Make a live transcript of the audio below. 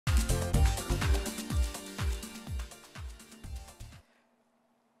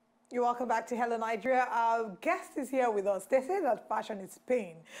You're welcome back to Hello Nigeria. Our guest is here with us. They say that fashion is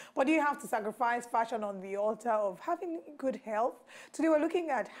pain, but do you have to sacrifice fashion on the altar of having good health? Today we're looking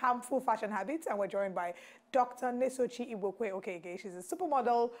at harmful fashion habits, and we're joined by Dr. Nesochi Igbokwe Okeke. She's a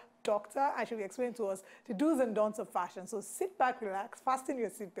supermodel doctor, and she'll be explaining to us the do's and don'ts of fashion. So sit back, relax, fasten your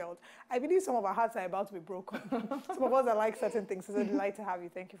seatbelt. I believe some of our hearts are about to be broken. Some of us are like certain things. So it's a delight to have you.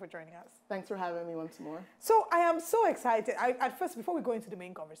 Thank you for joining us. Thanks for having me once more. So I am so excited. At first, before we go into the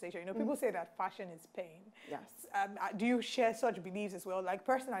main conversation, you know, people say that fashion is pain. Yes. Do you share such beliefs as well? Like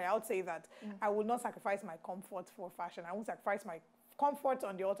personally, I would say that I will not sacrifice my comfort for fashion. I won't sacrifice my comfort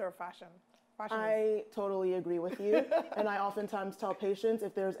on the altar of fashion. I totally agree with you. And I oftentimes tell patients,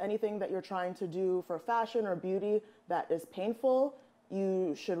 if there's anything that you're trying to do for fashion or beauty that is painful,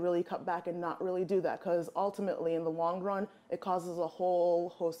 you should really cut back and not really do that, because ultimately in the long run, it causes a whole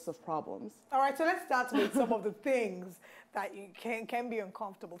host of problems. All right, so let's start with some of the things that you can be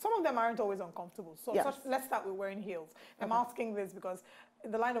uncomfortable. Some of them aren't always uncomfortable. So Yes. let's start with wearing heels. I'm asking this because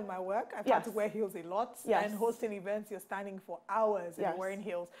in the line of my work, I've had to wear heels a lot. Yes. And hosting events, you're standing for hours and Yes. wearing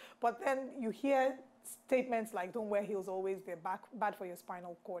heels. But then you hear statements like, don't wear heels always, they're bad for your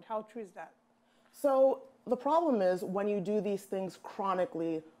spinal cord. How true is that? So the problem is when you do these things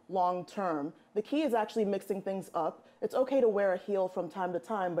chronically, long term, the key is actually mixing things up. It's okay to wear a heel from time to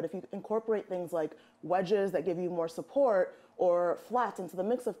time, but if you incorporate things like wedges that give you more support or flats into the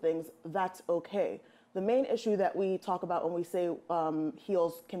mix of things, that's okay. The main issue that we talk about when we say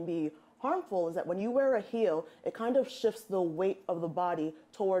heels can be harmful is that when you wear a heel, it kind of shifts the weight of the body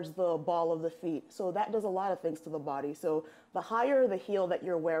towards the ball of the feet. So that does a lot of things to the body. So the higher the heel that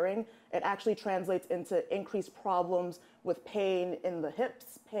you're wearing, it actually translates into increased problems with pain in the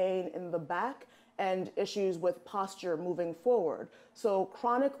hips, pain in the back, and issues with posture moving forward. So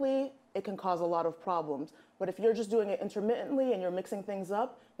chronically, it can cause a lot of problems. But if you're just doing it intermittently and you're mixing things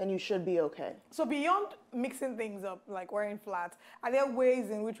up, then you should be okay. So beyond mixing things up, like wearing flats, are there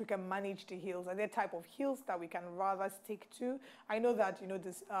ways in which we can manage the heels? Are there type of heels that we can rather stick to? I know that, you know,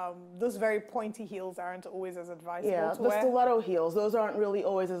 those very pointy heels aren't always as advisable Yeah, to the wear. stiletto heels, those aren't really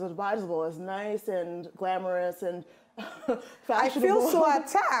always as advisable, as nice and glamorous and fashionable. I feel so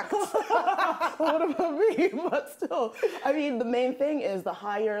attacked. What about me? But still, I mean, the main thing is the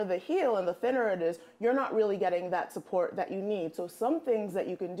higher the heel and the thinner it is, you're not really getting that support that you need. So some things that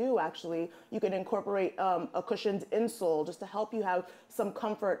you can do, actually, you can incorporate a cushioned insole just to help you have some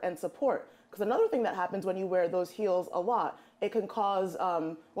comfort and support. Because another thing that happens when you wear those heels a lot, it can cause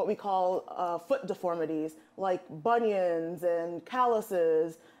what we call foot deformities, like bunions and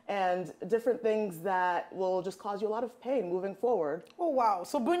calluses and different things that will just cause you a lot of pain moving forward. Oh, wow.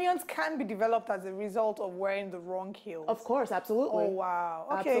 So bunions can be developed as a result of wearing the wrong heels. Of course, absolutely. Oh, wow.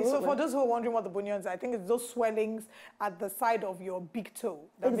 Okay, Absolutely. so for those who are wondering what the bunions are, I think it's those swellings at the side of your big toe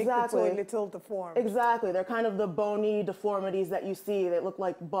that make the toe a little deformed. Exactly. They're kind of the bony deformities that you see. They look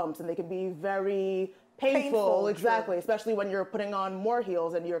like bumps, and they can be very painful. Exactly, especially when you're putting on more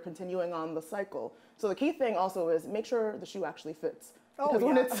heels and you're continuing on the cycle. So the key thing also is make sure the shoe actually fits.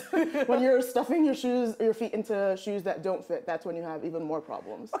 Because when you're stuffing your feet into shoes that don't fit, that's when you have even more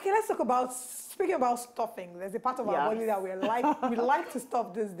problems. Okay, let's talk about, speaking about stuffing, there's a part of our body that we like to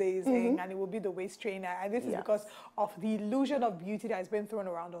stuff these days, and it will be the waist trainer. And this is because of the illusion of beauty that has been thrown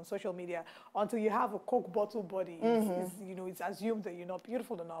around on social media. Until you have a Coke bottle body, you know, it's assumed that you're not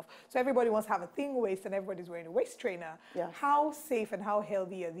beautiful enough. So everybody wants to have a thin waist and everybody's wearing a waist trainer. Yes. How safe and how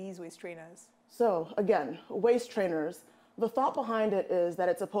healthy are these waist trainers? So again, waist trainers. The thought behind it is that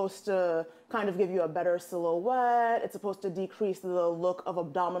it's supposed to kind of give you a better silhouette. It's supposed to decrease the look of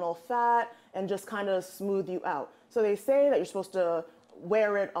abdominal fat and just kind of smooth you out. So they say that you're supposed to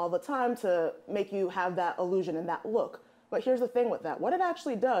wear it all the time to make you have that illusion and that look. But here's the thing with that. What it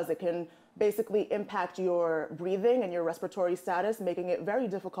actually does, it can basically impact your breathing and your respiratory status, making it very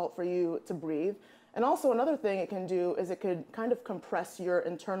difficult for you to breathe. And also another thing it can do is it could kind of compress your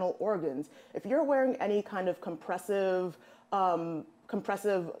internal organs. If you're wearing any kind of compressive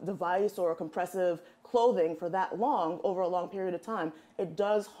device or compressive clothing for that long, over a long period of time, it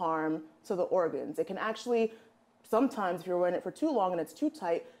does harm to the organs. It can actually, sometimes if you're wearing it for too long and it's too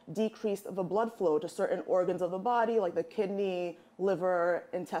tight, decrease the blood flow to certain organs of the body, like the kidney, liver,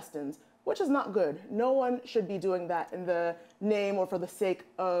 intestines, which is not good. No one should be doing that in the name or for the sake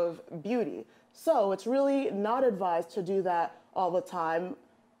of beauty. So it's really not advised to do that all the time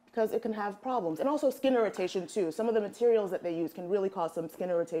because it can have problems. And also skin irritation too. Some of the materials that they use can really cause some skin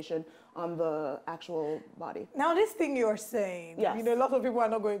irritation on the actual body. Now this thing you're saying, you know, a lot of people are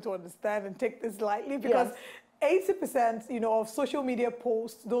not going to understand and take this lightly because 80%, of social media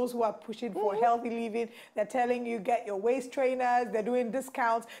posts, those who are pushing for healthy living, they're telling you get your waist trainers, they're doing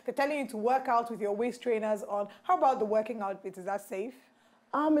discounts, they're telling you to work out with your waist trainers on. How about the working out bit? Is that safe?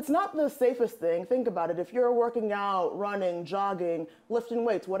 It's not the safest thing. Think about it. If you're working out, running, jogging, lifting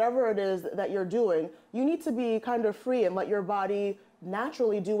weights, whatever it is that you're doing, you need to be kind of free and let your body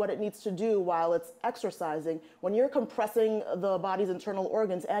naturally do what it needs to do while it's exercising. When you're compressing the body's internal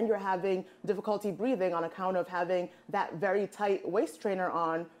organs and you're having difficulty breathing on account of having that very tight waist trainer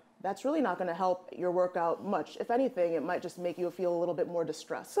on, that's really not going to help your workout much. If anything, it might just make you feel a little bit more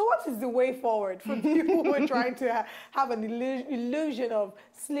distressed. So what is the way forward for people who are trying to have an illusion of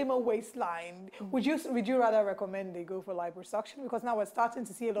slimmer waistline? Would you rather recommend they go for liposuction? Because now we're starting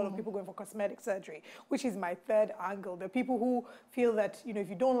to see a lot of people going for cosmetic surgery, which is my third angle. There are people who feel that, if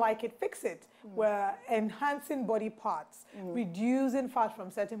you don't like it, fix it. We're enhancing body parts, reducing fat from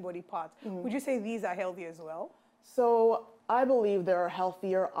certain body parts. Would you say these are healthy as well? So I believe there are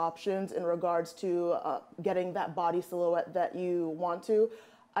healthier options in regards to getting that body silhouette that you want to.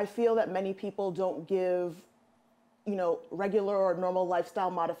 I feel that many people don't give, regular or normal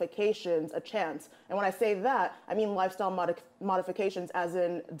lifestyle modifications a chance. And when I say that, I mean lifestyle modifications as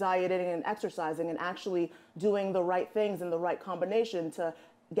in dieting and exercising and actually doing the right things in the right combination to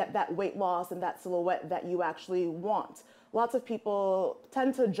get that weight loss and that silhouette that you actually want. Lots of people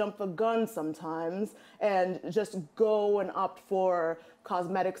tend to jump the gun sometimes and just go and opt for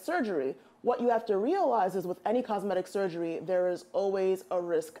cosmetic surgery. What you have to realize is with any cosmetic surgery, there is always a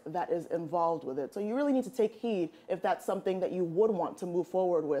risk that is involved with it. So you really need to take heed if that's something that you would want to move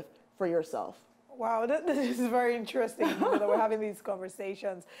forward with for yourself. Wow, this is very interesting that we're having these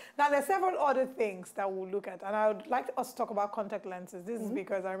conversations. Now, there are several other things that we'll look at, and I would like us to talk about contact lenses. This is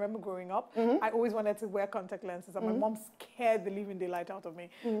because I remember growing up, I always wanted to wear contact lenses, and my mom scared the living daylight out of me.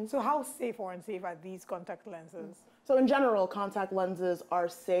 So how safe or unsafe are these contact lenses? So in general, contact lenses are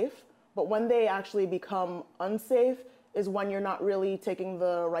safe, but when they actually become unsafe is when you're not really taking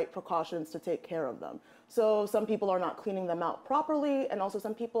the right precautions to take care of them. So some people are not cleaning them out properly, and also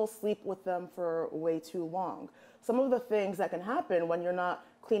some people sleep with them for way too long. Some of the things that can happen when you're not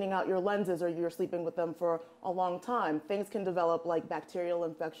cleaning out your lenses or you're sleeping with them for a long time, things can develop like bacterial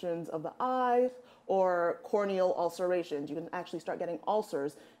infections of the eyes or corneal ulcerations. You can actually start getting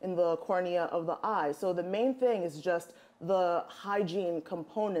ulcers in the cornea of the eye. So the main thing is just the hygiene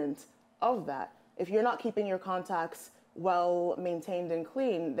component of that. If you're not keeping your contacts well maintained and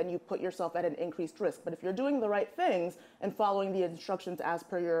clean, then you put yourself at an increased risk. But if you're doing the right things and following the instructions as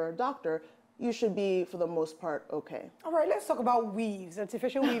per your doctor, you should be, for the most part, okay. All right, let's talk about weaves.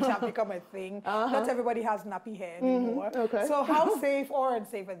 Artificial weaves have become a thing. Not everybody has nappy hair anymore. Okay. So how safe or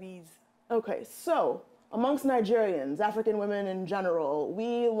unsafe are these? Okay, so amongst Nigerians, African women in general,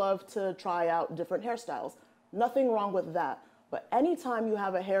 we love to try out different hairstyles. Nothing wrong with that. But anytime you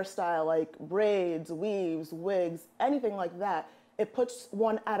have a hairstyle like braids, weaves, wigs, anything like that, it puts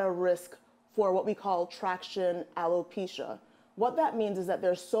one at a risk for what we call traction alopecia. What that means is that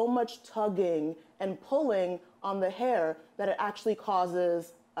there's so much tugging and pulling on the hair that it actually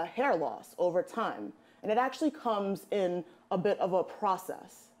causes a hair loss over time. And it actually comes in a bit of a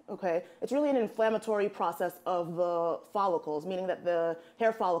process. Okay, it's really an inflammatory process of the follicles, meaning that the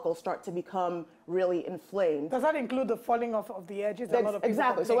hair follicles start to become really inflamed. Does that include the falling off of the edges?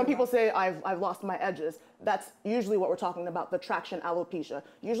 Exactly. So when people say, I've lost my edges, that's usually what we're talking about, the traction alopecia.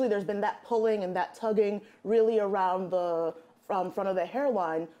 Usually there's been that pulling and that tugging really around the front of the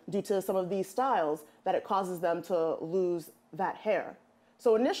hairline due to some of these styles that it causes them to lose that hair.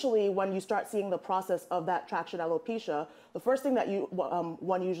 So initially, when you start seeing the process of that traction alopecia, the first thing that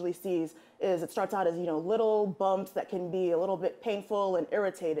one usually sees is it starts out as little bumps that can be a little bit painful and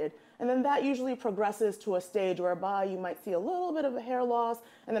irritated, and then that usually progresses to a stage whereby you might see a little bit of a hair loss,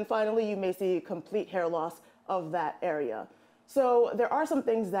 and then finally you may see complete hair loss of that area. So there are some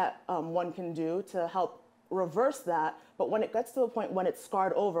things that one can do to help reverse that, but when it gets to the point when it's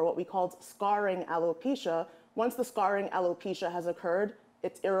scarred over, what we call scarring alopecia, once the scarring alopecia has occurred,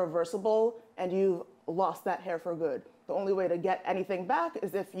 it's irreversible and you've lost that hair for good. The only way to get anything back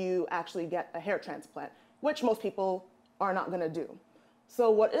is if you actually get a hair transplant, which most people are not gonna do. So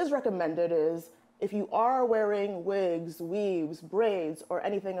what is recommended is if you are wearing wigs, weaves, braids, or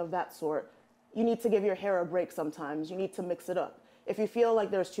anything of that sort, you need to give your hair a break sometimes. You need to mix it up. If you feel like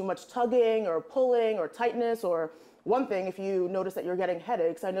there's too much tugging or pulling or tightness, or one thing, if you notice that you're getting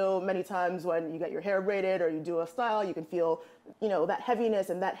headaches, I know many times when you get your hair braided or you do a style, you can feel, that heaviness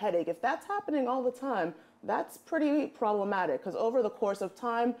and that headache. If that's happening all the time, that's pretty problematic because over the course of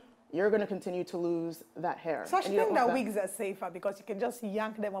time, you're going to continue to lose that hair. So I should think that wigs are safer because you can just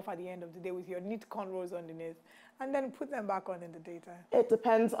yank them off at the end of the day with your neat cornrows underneath and then put them back on in the daytime. It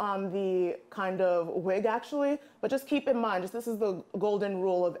depends on the kind of wig, actually, but just keep in mind, this is the golden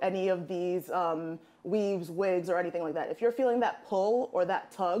rule of any of these weaves, wigs, or anything like that. If you're feeling that pull or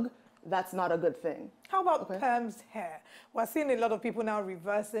that tug, that's not a good thing. How about perms hair? We're seeing a lot of people now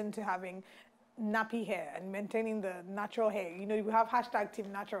reversing to having nappy hair and maintaining the natural hair. You know, we have hashtag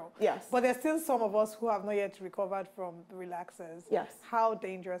Team Natural. Yes. But there's still some of us who have not yet recovered from the relaxers. Yes. How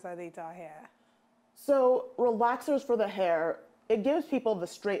dangerous are they to our hair? So relaxers for the hair, it gives people the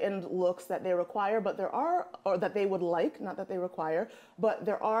straightened looks that they require, but there are, or that they would like, not that they require, but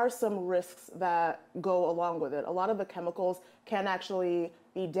there are some risks that go along with it. A lot of the chemicals can actually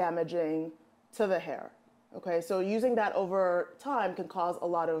be damaging to the hair. Okay, so using that over time can cause a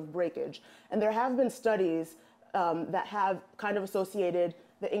lot of breakage. And there have been studies that have kind of associated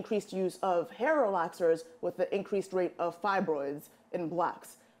the increased use of hair relaxers with the increased rate of fibroids in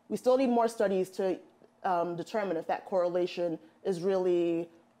blacks. We still need more studies to determine if that correlation is really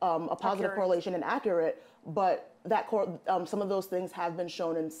a positive correlation and accurate, but that some of those things have been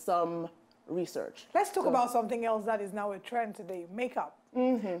shown in some research. Let's talk about something else that is now a trend today, makeup.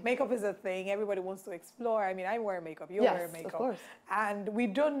 Makeup is a thing everybody wants to explore. I mean, I wear makeup, you wear makeup. Of course. And we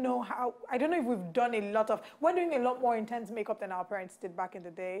don't know how, I don't know if we've done a lot of, we're doing a lot more intense makeup than our parents did back in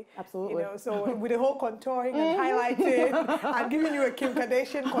the day. Absolutely. You know, so with the whole contouring and highlighting and giving you a Kim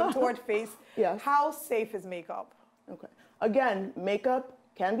Kardashian contoured face. Yes. How safe is makeup? Okay. Again, makeup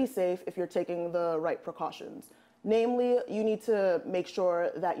can be safe if you're taking the right precautions. Namely, you need to make sure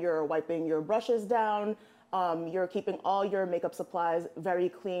that you're wiping your brushes down, you're keeping all your makeup supplies very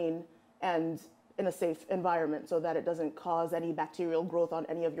clean and in a safe environment so that it doesn't cause any bacterial growth on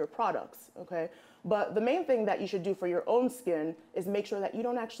any of your products, okay? But the main thing that you should do for your own skin is make sure that you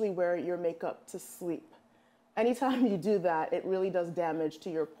don't actually wear your makeup to sleep. Anytime you do that, it really does damage to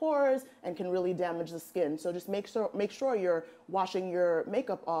your pores and can really damage the skin. So just make sure you're washing your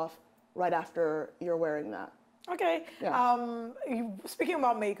makeup off right after you're wearing that. Okay. Yeah. Speaking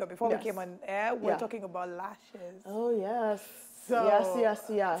about makeup, before we came on air, we're talking about lashes. Oh, yes. So,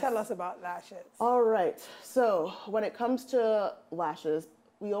 yes. Tell us about lashes. All right. So when it comes to lashes,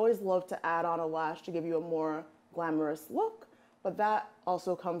 we always love to add on a lash to give you a more glamorous look, but that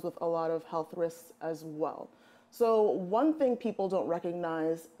also comes with a lot of health risks as well. So one thing people don't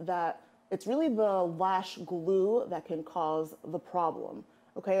recognize that it's really the lash glue that can cause the problem.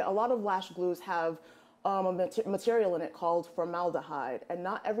 Okay, a lot of lash glues have a material in it called formaldehyde, and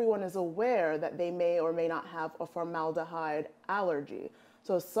not everyone is aware that they may or may not have a formaldehyde allergy.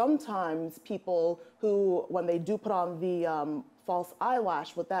 So sometimes people who, when they do put on the false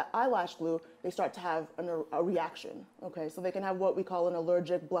eyelash with that eyelash glue, they start to have a reaction. Okay, so they can have what we call an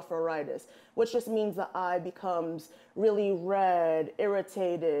allergic blepharitis, which just means the eye becomes really red,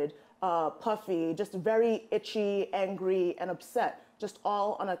 irritated, puffy, just very itchy, angry, and upset, just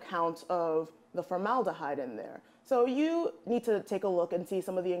all on account of the formaldehyde in there. So you need to take a look and see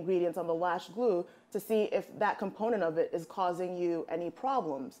some of the ingredients on the lash glue to see if that component of it is causing you any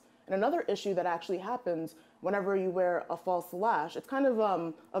problems. And another issue that actually happens whenever you wear a false lash, it's kind of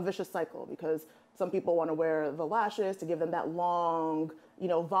a vicious cycle, because some people want to wear the lashes to give them that long,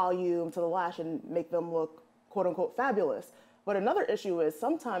 volume to the lash and make them look quote unquote fabulous. But another issue is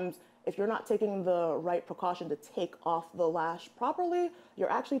sometimes if you're not taking the right precaution to take off the lash properly, you're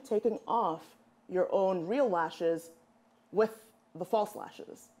actually taking off your own real lashes with the false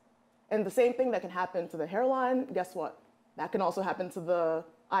lashes. And the same thing that can happen to the hairline, guess what? That can also happen to the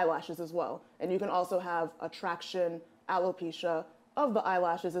eyelashes as well. And you can also have attraction, alopecia of the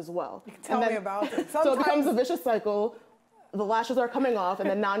eyelashes as well. You can tell me about it. So it becomes a vicious cycle. The lashes are coming off, and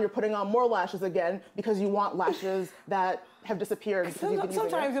then now you're putting on more lashes again because you want lashes that have disappeared.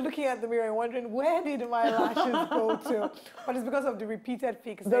 Sometimes you're looking at the mirror and wondering, where did my lashes go to? But it's because of the repeated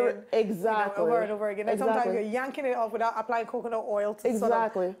fixing. Exactly. Over and over again. And sometimes you're yanking it off without applying coconut oil to sort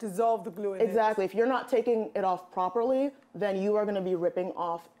of dissolve the glue in it. Exactly. If you're not taking it off properly, then you are going to be ripping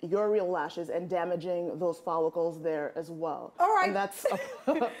off your real lashes and damaging those follicles there as well. All right. And that's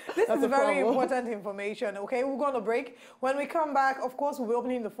this is very important information. Okay, we're going to break. When we come back, of course, we'll be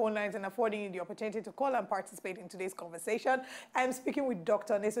opening the phone lines and affording you the opportunity to call and participate in today's conversation. I'm speaking with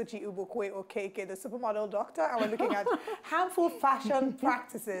Dr. Nesochi Igbokwe Okeke, the supermodel doctor, and we're looking at harmful fashion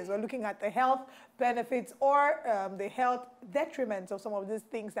practices. We're looking at the health benefits or the health detriments of some of these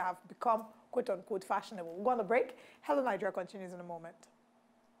things that have become quote-unquote fashionable. We're going to break. Hello Nigeria continues in a moment.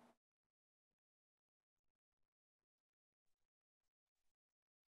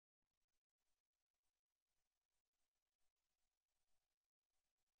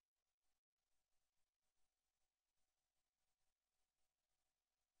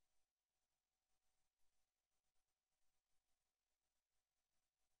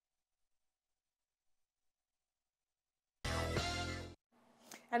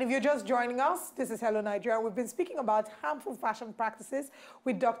 And if you're just joining us, this is Hello Nigeria. We've been speaking about harmful fashion practices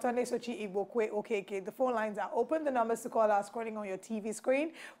with Dr. Nesochi Igbokwe, Okeke. The phone lines are open. The numbers to call are scrolling on your TV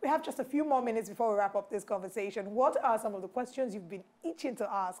screen. We have just a few more minutes before we wrap up this conversation. What are some of the questions you've been itching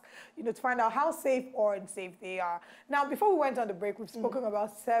to ask, to find out how safe or unsafe they are? Now, before we went on the break, we've spoken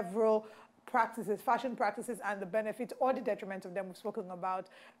about several practices, fashion practices, and the benefit or the detriment of them. We've spoken about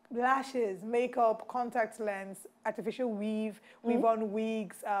lashes, makeup, contact lens, artificial weave, weave-on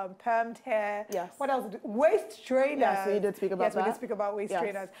wigs, permed hair. Yes. What else? Waist trainers. Yes, we did speak about that. Yes, we did speak about waist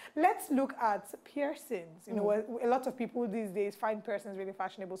trainers. Let's look at piercings. A lot of people these days find piercings really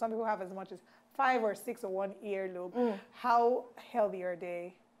fashionable. Some people have as much as 5 or 6 or 1 earlobe. How healthy are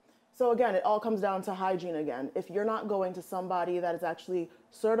they? So again, it all comes down to hygiene again. If you're not going to somebody that is actually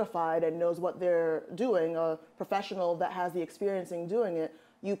certified and knows what they're doing, a professional that has the experience in doing it,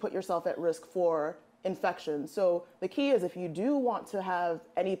 you put yourself at risk for infection. So the key is, if you do want to have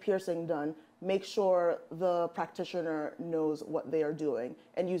any piercing done, make sure the practitioner knows what they are doing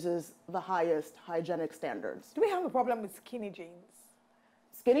and uses the highest hygienic standards. Do we have a problem with skinny jeans?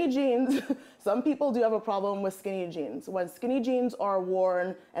 Skinny jeans, some people do have a problem with skinny jeans. When skinny jeans are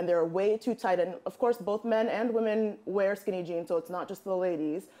worn and they're way too tight, and of course both men and women wear skinny jeans, so it's not just the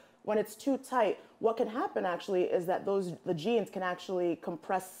ladies. When it's too tight, what can happen actually is that the jeans can actually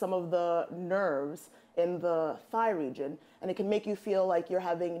compress some of the nerves in the thigh region, and it can make you feel like you're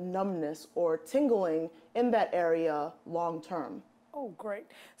having numbness or tingling in that area long term. Oh, great.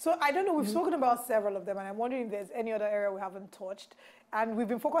 So I don't know, we've spoken about several of them, and I'm wondering if there's any other area we haven't touched. And we've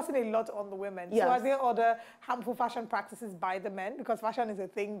been focusing a lot on the women. Yes. So are there other harmful fashion practices by the men? Because fashion is a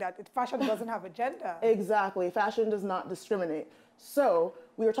thing fashion doesn't have a gender. Exactly. Fashion does not discriminate. So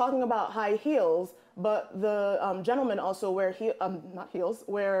we were talking about high heels, but the gentlemen also wear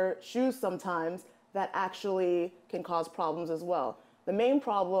wear shoes sometimes that actually can cause problems as well. The main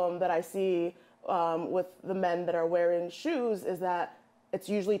problem that I see with the men that are wearing shoes is that it's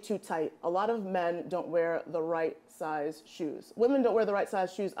usually too tight. A lot of men don't wear the right size shoes. Women don't wear the right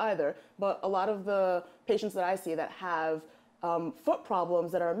size shoes either, but a lot of the patients that I see that have foot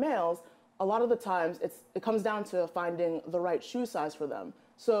problems that are males, a lot of the times it comes down to finding the right shoe size for them.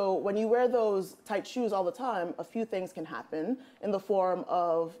 So when you wear those tight shoes all the time, a few things can happen in the form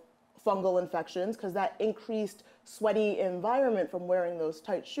of fungal infections, because that increased sweaty environment from wearing those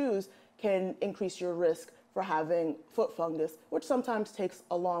tight shoes can increase your risk for having foot fungus, which sometimes takes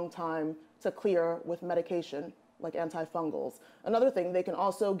a long time to clear with medication like antifungals. Another thing, they can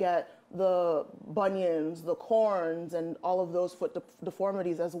also get the bunions, the corns, and all of those foot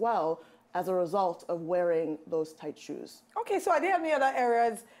deformities as well as a result of wearing those tight shoes. Okay, so are there any other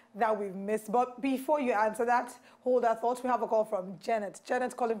areas that we've missed? But before you answer that, hold that thought. We have a call from Janet.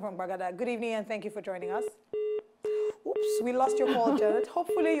 Janet's calling from Bagada. Good evening, and thank you for joining us. Oops, we lost your call, Janet.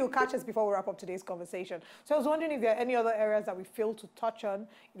 Hopefully you'll catch us before we wrap up today's conversation. So I was wondering if there are any other areas that we failed to touch on,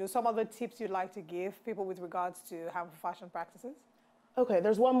 some other tips you'd like to give people with regards to harmful fashion practices? Okay,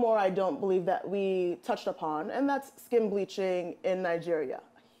 there's one more I don't believe that we touched upon, and that's skin bleaching in Nigeria.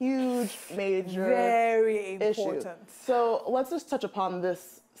 Huge, major Very important issue. So let's just touch upon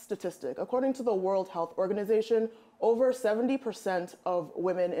this statistic. According to the World Health Organization, over 70% of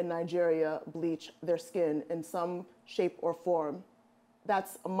women in Nigeria bleach their skin in some shape or form.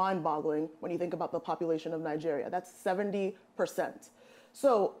 That's mind-boggling when you think about the population of Nigeria. That's 70%.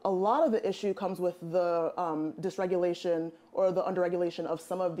 So a lot of the issue comes with the dysregulation or the underregulation of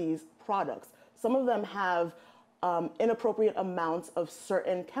some of these products. Some of them have inappropriate amounts of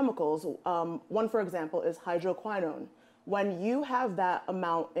certain chemicals. One, for example, is hydroquinone. When you have that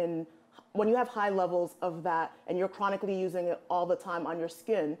amount when you have high levels of that and you're chronically using it all the time on your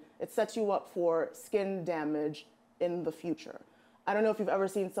skin, it sets you up for skin damage in the future. I don't know if you've ever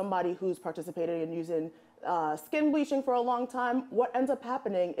seen somebody who's participated in using skin bleaching for a long time. What ends up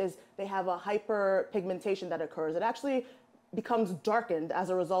happening is they have a hyperpigmentation that occurs. It actually becomes darkened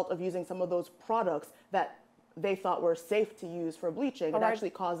as a result of using some of those products that they thought were safe to use for bleaching. It actually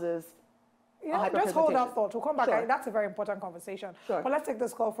causes just hold that thought. We'll come back. Sure. That's a very important conversation. Sure. But let's take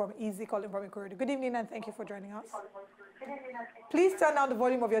this call from Easy, calling from Ikorodu. Good evening, and thank you for joining us. Please turn down the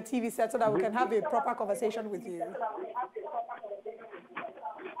volume of your TV set so that we can have a proper conversation with you.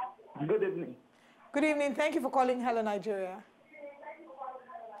 Good evening. Good evening. Thank you for calling Hello Nigeria.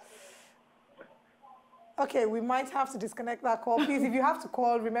 Okay, we might have to disconnect that call. Please, if you have to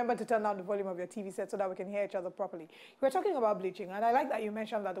call, remember to turn down the volume of your TV set so that we can hear each other properly. We're talking about bleaching, and I like that you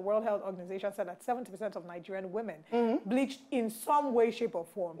mentioned that the World Health Organization said that 70% of Nigerian women bleach in some way, shape, or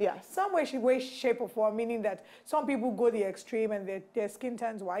form. Yes. Some way, shape, or form, meaning that some people go the extreme and their skin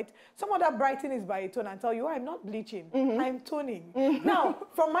turns white. Some other brighten is by a tone and tell you, oh, I'm not bleaching, I'm toning. Now,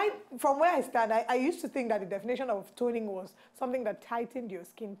 from where I stand, I used to think that the definition of toning was something that tightened your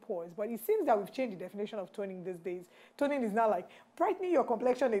skin pores, but it seems that we've changed the definition of toning these days. Toning is now like brightening your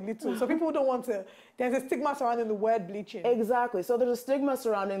complexion a little. So people don't want to, there's a stigma surrounding the word bleaching. Exactly. So there's a stigma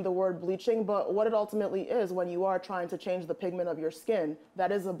surrounding the word bleaching, but what it ultimately is when you are trying to change the pigment of your skin,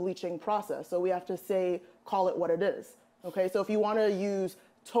 that is a bleaching process. So we have to call it what it is. Okay, so if you want to use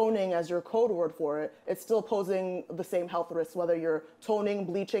toning as your code word for it, it's still posing the same health risks, whether you're toning,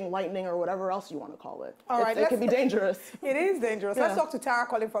 bleaching, lightening, or whatever else you want to call it. All right, it can be dangerous. It is dangerous. Yeah. Let's talk to Tara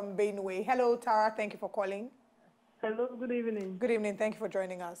calling from Benue. Hello, Tara. Thank you for calling. Hello, good evening. Good evening. Thank you for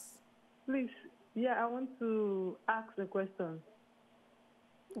joining us. Please, I want to ask a question.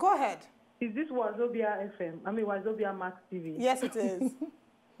 Go ahead. Is this Wazobia FM? I mean, Wazobia Max TV? Yes, it is.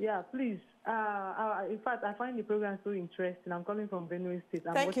 Yeah, please. In fact, I find the program so interesting. I'm calling from Benue State.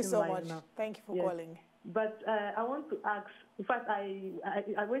 Thank you so much. Now. Thank you for calling. But I want to ask, in fact,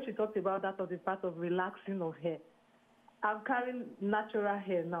 when she talked about that of the part of relaxing of hair, I'm carrying natural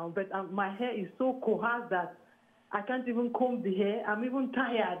hair now, but my hair is so coarse that I can't even comb the hair. I'm even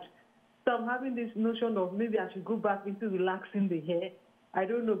tired. So I'm having this notion of maybe I should go back into relaxing the hair. I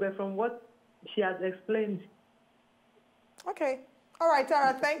don't know, but from what she has explained. Okay. All right,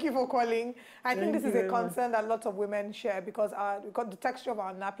 Tara, thank you for calling. I think this is a concern that lots of women share because the texture of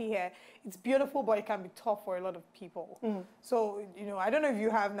our nappy hair, it's beautiful, but it can be tough for a lot of people. So, I don't know if you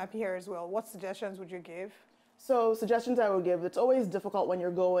have nappy hair as well. What suggestions would you give? So suggestions I would give, it's always difficult when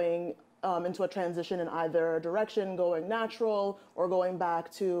you're going into a transition in either direction, going natural or going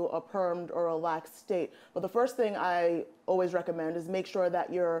back to a permed or a lax state. But the first thing I always recommend is make sure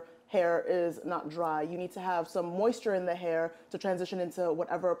that your hair is not dry. You need to have some moisture in the hair to transition into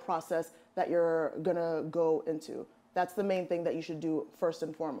whatever process that you're gonna go into. That's the main thing that you should do first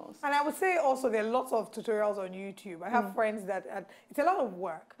and foremost. And I would say also there are lots of tutorials on YouTube. I have friends that, it's a lot of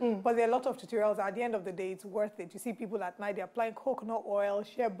work, but there are a lot of tutorials. At the end of the day, it's worth it. You see people at night, they're applying coconut oil,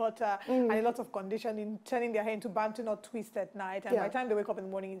 shea butter, and a lot of conditioning, turning their hair into bantu knot twist at night. And by the time they wake up in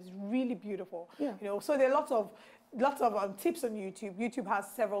the morning, it's really beautiful. So there are lots of tips on YouTube. YouTube has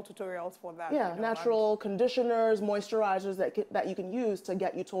several tutorials for that. Yeah, natural conditioners, moisturizers that you can use to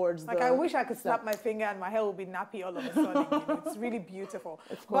get you towards like I wish I could snap my finger and my hair would be nappy all of a sudden. It's really beautiful.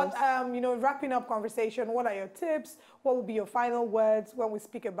 But, wrapping up conversation, what are your tips? What would be your final words when we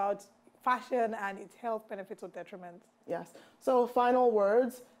speak about fashion and its health benefits or detriments? Yes. So final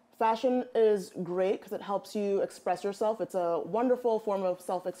words. Fashion is great because it helps you express yourself. It's a wonderful form of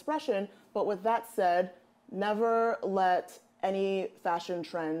self-expression. But with that said, never let any fashion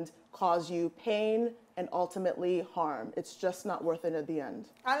trend cause you pain and ultimately harm. It's just not worth it at the end.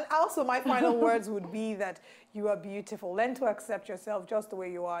 And also my final words would be that you are beautiful. Learn to accept yourself just the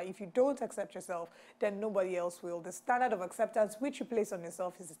way you are. If you don't accept yourself, then nobody else will. The standard of acceptance which you place on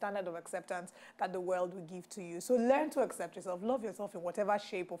yourself is the standard of acceptance that the world will give to you. So learn to accept yourself. Love yourself in whatever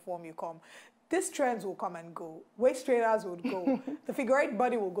shape or form you come. These trends will come and go. Waist trainers would go. The figure-8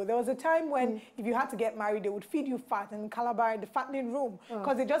 body will go. There was a time when if you had to get married, they would feed you fat in Calabar in the fattening room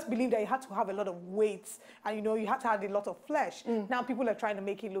because they just believed that you had to have a lot of weight and you had to have a lot of flesh. Now people are trying to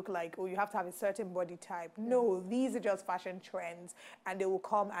make it look like, oh, you have to have a certain body type. No, these are just fashion trends and they will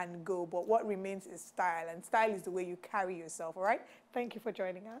come and go. But what remains is style, and style is the way you carry yourself, all right? Thank you for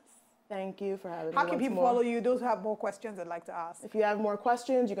joining us. Thank you for having me. How can people follow you? Those who have more questions I'd like to ask. If you have more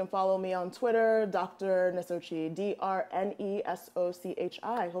questions, you can follow me on Twitter, Dr. Nesochi,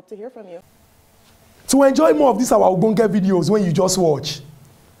 DRNESOCHI. Hope to hear from you. To enjoy more of these our Ogbonge videos when you just watch,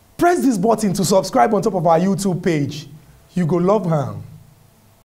 press this button to subscribe on top of our YouTube page. You go love am.